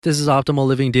This is Optimal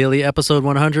Living Daily, episode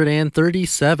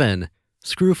 137,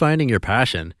 Screw Finding Your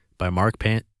Passion by Mark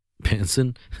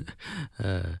Manson.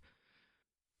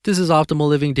 This is Optimal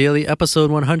Living Daily,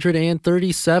 episode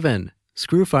 137,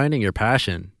 Screw Finding Your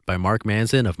Passion by Mark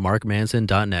Manson of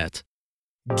markmanson.net.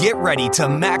 Get ready to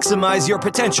maximize your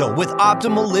potential with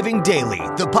Optimal Living Daily,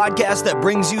 the podcast that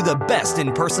brings you the best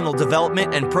in personal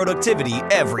development and productivity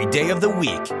every day of the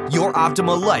week. Your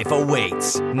optimal life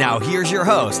awaits. Now here's your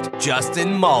host,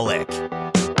 Justin Malik.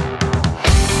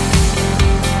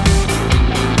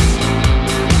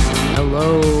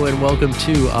 Hello and welcome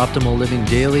to Optimal Living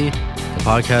Daily, the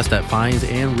podcast that finds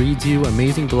and reads you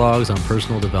amazing blogs on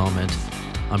personal development.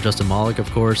 I'm Justin Malik, of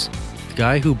course, the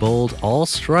guy who bowled all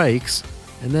strikes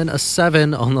and then a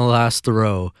 7 on the last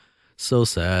throw. So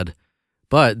sad.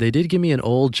 But they did give me an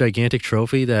old gigantic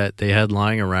trophy that they had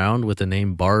lying around with the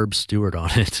name Barb Stewart on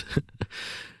it.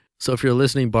 So if you're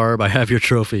listening, Barb, I have your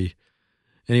trophy.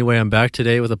 Anyway, I'm back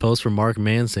today with a post from Mark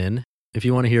Manson. If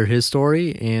you want to hear his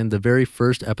story and the very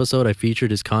first episode I featured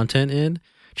his content in,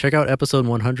 check out episode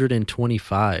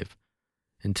 125.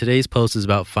 And today's post is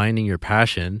about finding your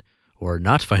passion, or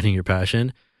not finding your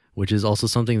passion, which is also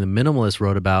something the Minimalist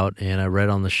wrote about and I read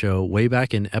on the show way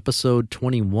back in episode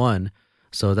 21.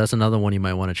 So that's another one you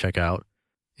might want to check out.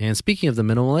 And speaking of the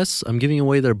Minimalists, I'm giving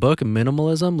away their book,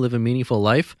 Minimalism, Live a Meaningful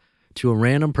Life, to a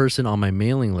random person on my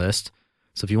mailing list.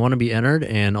 So if you want to be entered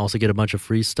and also get a bunch of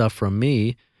free stuff from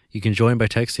me, you can join by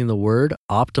texting the word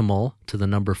OPTIMAL to the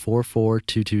number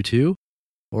 44222,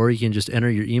 or you can just enter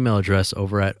your email address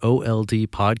over at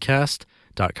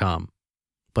oldpodcast.com.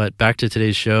 But back to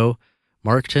today's show.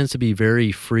 Mark tends to be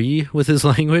very free with his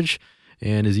language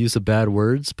and his use of bad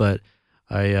words, but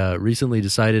I recently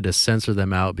decided to censor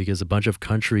them out because a bunch of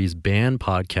countries ban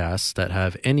podcasts that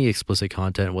have any explicit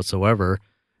content whatsoever,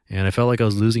 and I felt like I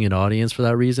was losing an audience for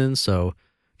that reason. So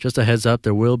just a heads up,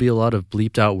 there will be a lot of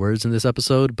bleeped out words in this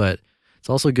episode, but it's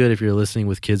also good if you're listening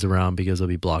with kids around because they'll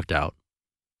be blocked out.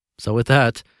 So with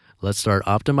that, let's start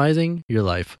optimizing your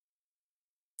life.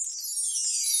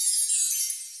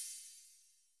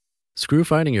 Screw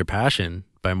Finding Your Passion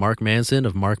by Mark Manson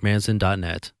of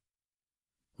markmanson.net.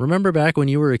 Remember back when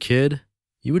you were a kid?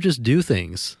 You would just do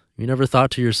things. You never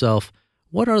thought to yourself,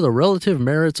 what are the relative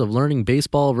merits of learning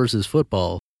baseball versus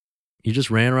football? You just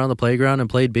ran around the playground and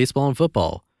played baseball and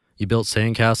football. You built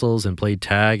sandcastles and played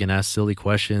tag and asked silly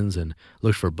questions and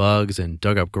looked for bugs and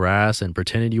dug up grass and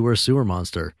pretended you were a sewer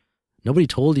monster. Nobody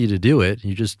told you to do it,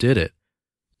 you just did it.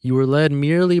 You were led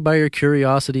merely by your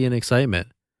curiosity and excitement.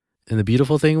 And the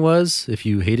beautiful thing was, if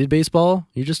you hated baseball,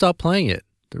 you just stopped playing it.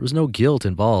 There was no guilt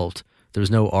involved. There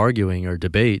was no arguing or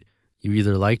debate. You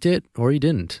either liked it or you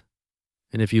didn't.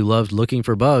 And if you loved looking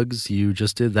for bugs, you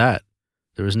just did that.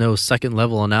 There was no second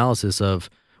level analysis of,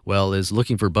 well, is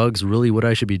looking for bugs really what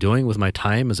I should be doing with my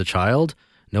time as a child?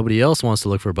 Nobody else wants to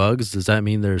look for bugs. Does that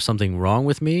mean there's something wrong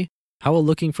with me? How will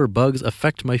looking for bugs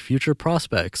affect my future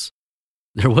prospects?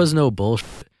 There was no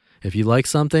bullshit. If you liked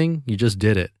something, you just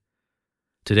did it.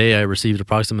 Today, I received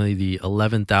approximately the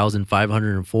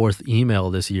 11,504th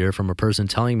email this year from a person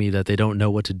telling me that they don't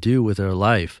know what to do with their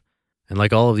life. And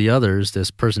like all of the others, this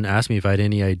person asked me if I had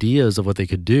any ideas of what they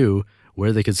could do,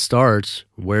 where they could start,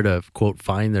 where to, quote,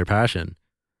 find their passion.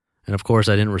 And of course,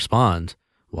 I didn't respond.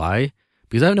 Why?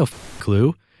 Because I have no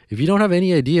clue. If you don't have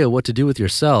any idea what to do with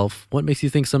yourself, what makes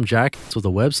you think some jackass with a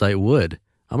website would?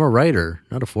 I'm a writer,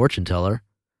 not a fortune teller.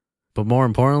 But more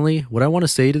importantly, what I want to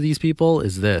say to these people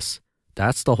is this.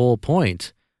 That's the whole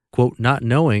point. Quote, not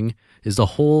knowing is the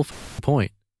whole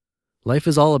point. Life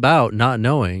is all about not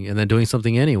knowing and then doing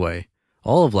something anyway.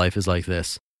 All of life is like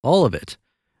this. All of it.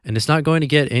 And it's not going to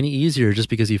get any easier just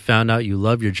because you found out you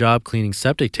love your job cleaning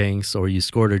septic tanks or you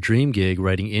scored a dream gig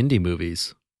writing indie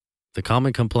movies. The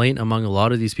common complaint among a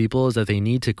lot of these people is that they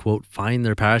need to, quote, find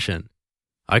their passion.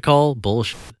 I call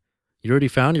bullshit. You already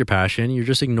found your passion, you're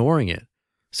just ignoring it.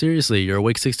 Seriously, you're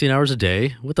awake 16 hours a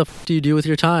day. What the do you do with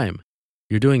your time?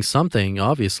 You're doing something,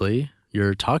 obviously.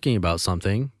 You're talking about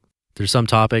something. There's some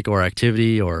topic or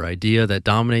activity or idea that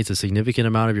dominates a significant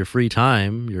amount of your free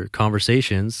time, your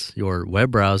conversations, your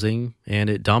web browsing, and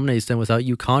it dominates them without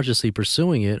you consciously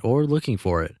pursuing it or looking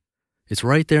for it. It's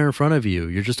right there in front of you.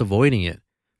 You're just avoiding it.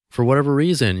 For whatever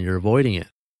reason, you're avoiding it.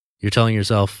 You're telling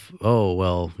yourself, oh,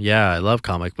 well, yeah, I love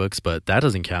comic books, but that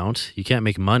doesn't count. You can't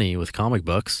make money with comic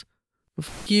books.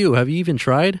 F you, have you even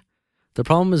tried? The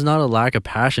problem is not a lack of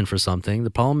passion for something. The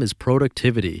problem is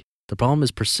productivity. The problem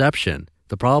is perception.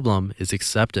 The problem is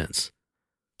acceptance.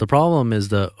 The problem is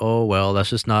oh, well, that's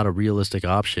just not a realistic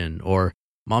option. Or,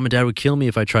 mom and dad would kill me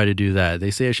if I try to do that.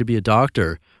 They say I should be a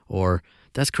doctor. Or,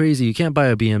 that's crazy. You can't buy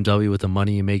a BMW with the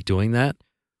money you make doing that.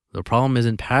 The problem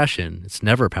isn't passion. It's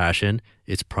never passion.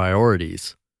 It's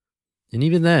priorities. And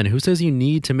even then, who says you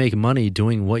need to make money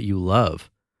doing what you love?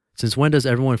 Since when does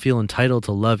everyone feel entitled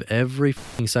to love every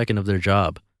second of their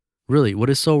job? Really, what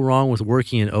is so wrong with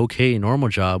working an okay, normal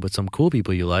job with some cool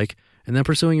people you like and then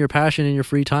pursuing your passion in your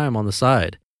free time on the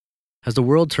side? Has the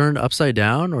world turned upside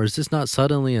down, or is this not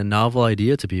suddenly a novel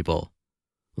idea to people?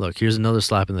 Look, here's another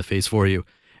slap in the face for you.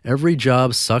 Every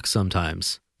job sucks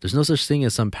sometimes. There's no such thing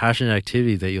as some passionate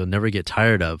activity that you'll never get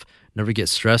tired of, never get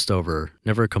stressed over,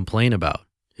 never complain about.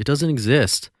 It doesn't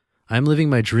exist. I'm living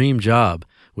my dream job,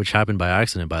 which happened by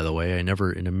accident, by the way. I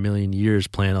never in a million years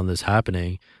planned on this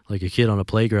happening. Like a kid on a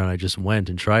playground, I just went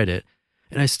and tried it.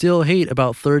 And I still hate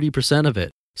about 30% of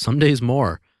it, some days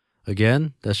more.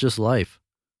 Again, that's just life.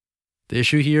 The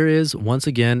issue here is, once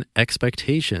again,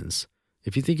 expectations.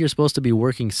 If you think you're supposed to be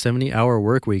working 70-hour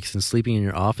work weeks and sleeping in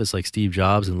your office like Steve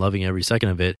Jobs and loving every second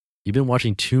of it, you've been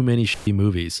watching too many shitty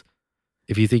movies.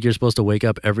 If you think you're supposed to wake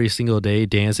up every single day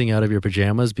dancing out of your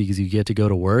pajamas because you get to go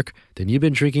to work, then you've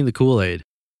been drinking the Kool-Aid.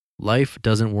 Life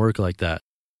doesn't work like that.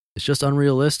 It's just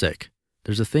unrealistic.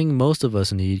 There's a thing most of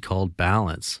us need called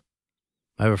balance.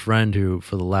 I have a friend who,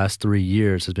 for the last 3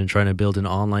 years, has been trying to build an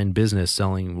online business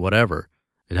selling whatever.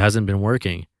 It hasn't been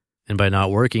working. And by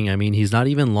not working, I mean he's not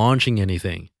even launching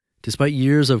anything. Despite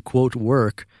years of, quote,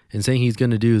 work and saying he's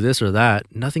going to do this or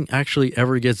that, nothing actually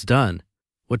ever gets done.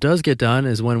 What does get done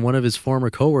is when one of his former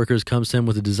coworkers comes to him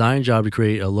with a design job to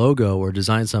create a logo or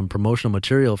design some promotional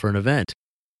material for an event.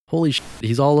 Holy shit,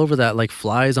 he's all over that like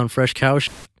flies on fresh cow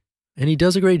shit. And he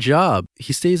does a great job.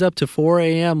 He stays up to 4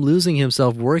 a.m. losing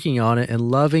himself working on it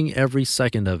and loving every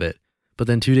second of it. But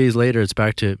then 2 days later, it's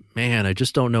back to, man, I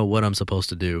just don't know what I'm supposed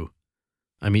to do.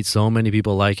 I meet so many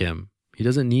people like him. He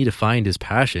doesn't need to find his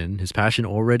passion. His passion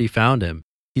already found him.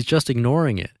 He's just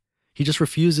ignoring it. He just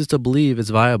refuses to believe it's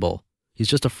viable. He's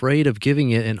just afraid of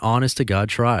giving it an honest-to-God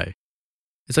try.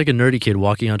 It's like a nerdy kid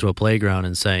walking onto a playground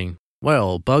and saying,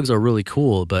 well, bugs are really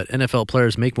cool, but NFL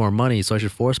players make more money, so I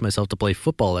should force myself to play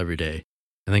football every day.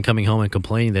 And then coming home and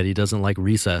complaining that he doesn't like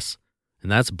recess.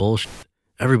 And that's bullshit.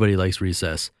 Everybody likes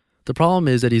recess. The problem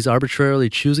is that he's arbitrarily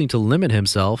choosing to limit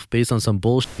himself based on some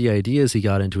bullshit ideas he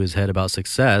got into his head about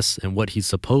success and what he's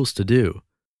supposed to do.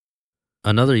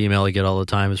 Another email I get all the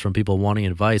time is from people wanting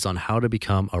advice on how to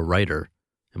become a writer.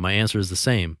 And my answer is the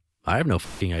same. I have no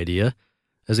fucking idea.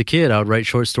 As a kid, I would write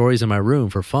short stories in my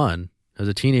room for fun. As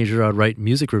a teenager, I would write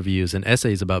music reviews and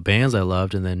essays about bands I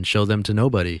loved and then show them to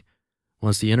nobody.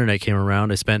 Once the internet came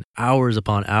around, I spent hours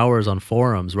upon hours on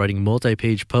forums writing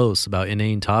multi-page posts about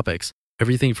inane topics,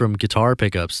 everything from guitar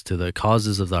pickups to the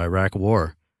causes of the Iraq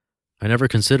War. I never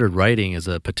considered writing as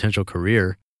a potential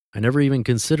career. I never even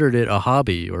considered it a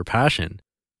hobby or passion.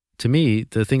 To me,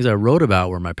 the things I wrote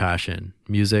about were my passion: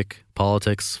 music,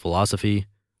 politics, philosophy.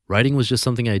 Writing was just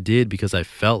something I did because I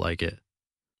felt like it.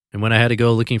 And when I had to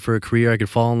go looking for a career I could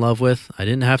fall in love with, I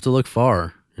didn't have to look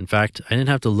far. In fact, I didn't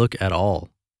have to look at all.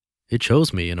 It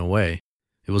chose me in a way.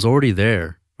 It was already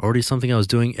there, already something I was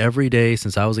doing every day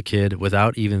since I was a kid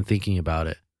without even thinking about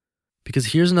it. Because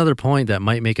here's another point that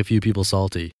might make a few people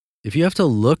salty. If you have to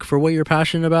look for what you're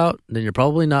passionate about, then you're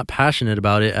probably not passionate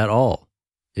about it at all.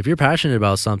 If you're passionate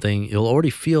about something, you'll already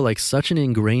feel like such an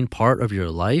ingrained part of your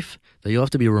life that you'll have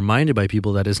to be reminded by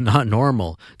people that it's not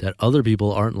normal, that other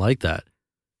people aren't like that.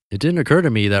 It didn't occur to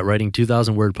me that writing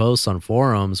 2,000-word posts on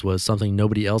forums was something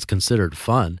nobody else considered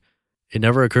fun. It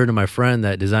never occurred to my friend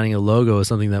that designing a logo is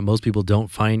something that most people don't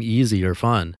find easy or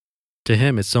fun. To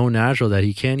him, it's so natural that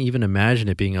he can't even imagine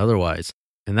it being otherwise.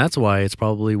 And that's why it's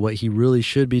probably what he really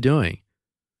should be doing.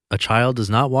 A child does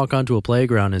not walk onto a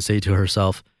playground and say to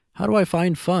herself, how do I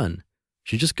find fun?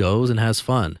 She just goes and has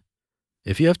fun.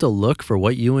 If you have to look for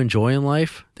what you enjoy in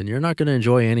life, then you're not going to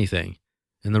enjoy anything.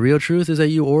 And the real truth is that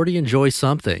you already enjoy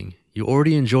something. You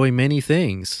already enjoy many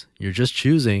things. You're just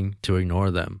choosing to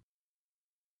ignore them.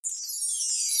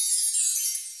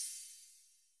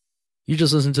 You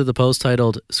just listened to the post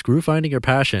titled Screw Finding Your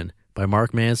Passion by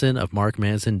Mark Manson of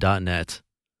markmanson.net.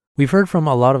 We've heard from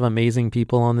a lot of amazing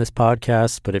people on this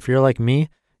podcast, but if you're like me,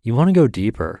 you want to go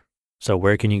deeper. So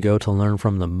where can you go to learn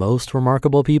from the most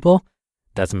remarkable people?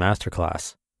 That's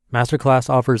Masterclass. Masterclass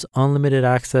offers unlimited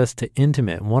access to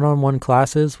intimate one-on-one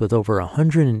classes with over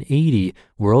 180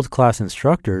 world-class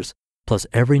instructors, plus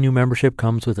every new membership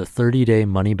comes with a 30-day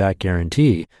money-back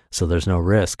guarantee, so there's no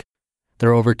risk. There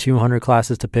are over 200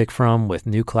 classes to pick from, with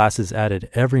new classes added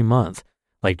every month,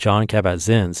 like Jon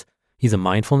Kabat-Zinn's. He's a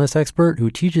mindfulness expert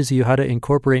who teaches you how to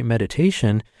incorporate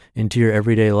meditation into your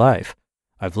everyday life.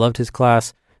 I've loved his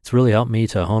class. It's really helped me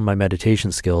to hone my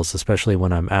meditation skills, especially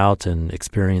when I'm out and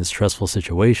experience stressful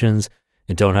situations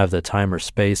and don't have the time or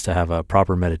space to have a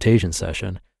proper meditation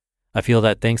session. I feel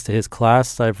that thanks to his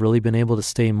class, I've really been able to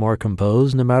stay more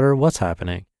composed no matter what's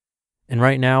happening. And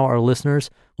right now, our listeners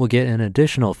will get an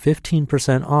additional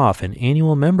 15% off an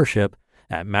annual membership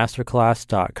at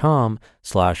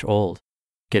masterclass.com/old.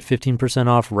 Get 15%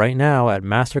 off right now at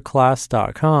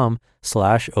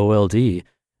masterclass.com/OLD,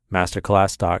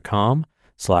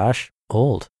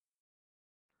 masterclass.com/old.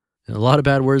 A lot of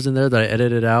bad words in there that I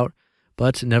edited out,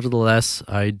 but nevertheless,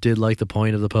 I did like the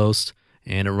point of the post,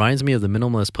 and it reminds me of the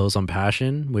minimalist post on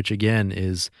passion, which again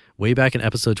is way back in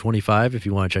episode 25 if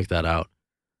you want to check that out.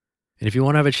 And if you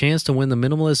want to have a chance to win the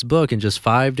minimalist book in just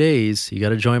 5 days, you got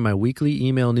to join my weekly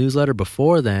email newsletter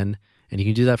before then, and you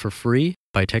can do that for free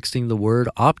by texting the word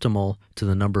optimal to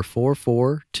the number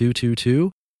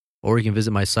 44222, or you can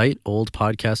visit my site,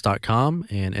 oldpodcast.com,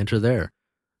 and enter there.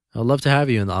 I'd love to have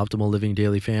you in the Optimal Living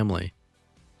Daily family.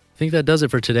 I think that does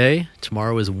it for today.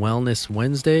 Tomorrow is Wellness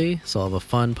Wednesday, so I'll have a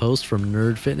fun post from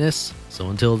Nerd Fitness. So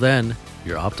until then,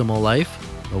 your optimal life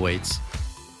awaits.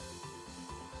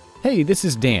 Hey, this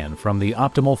is Dan from the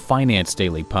Optimal Finance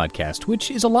Daily podcast,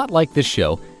 which is a lot like this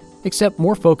show, except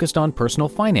more focused on personal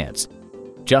finance.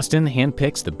 Justin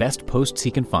handpicks the best posts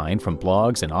he can find from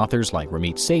blogs and authors like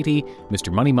Ramit Sethi,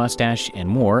 Mr. Money Mustache, and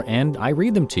more, and I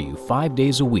read them to you 5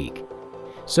 days a week.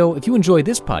 So if you enjoy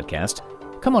this podcast,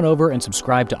 come on over and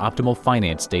subscribe to Optimal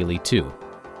Finance Daily too.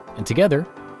 And together,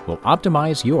 we'll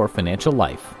optimize your financial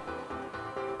life.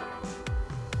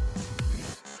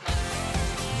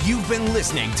 You've been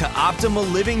listening to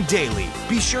Optimal Living Daily.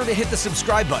 Be sure to hit the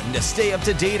subscribe button to stay up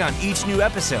to date on each new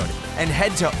episode, and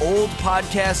head to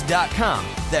oldpodcast.com,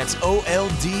 that's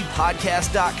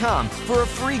OLDpodcast.com, for a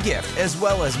free gift as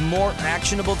well as more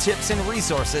actionable tips and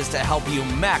resources to help you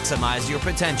maximize your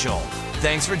potential.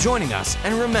 Thanks for joining us,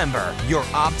 and remember, your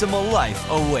optimal life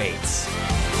awaits.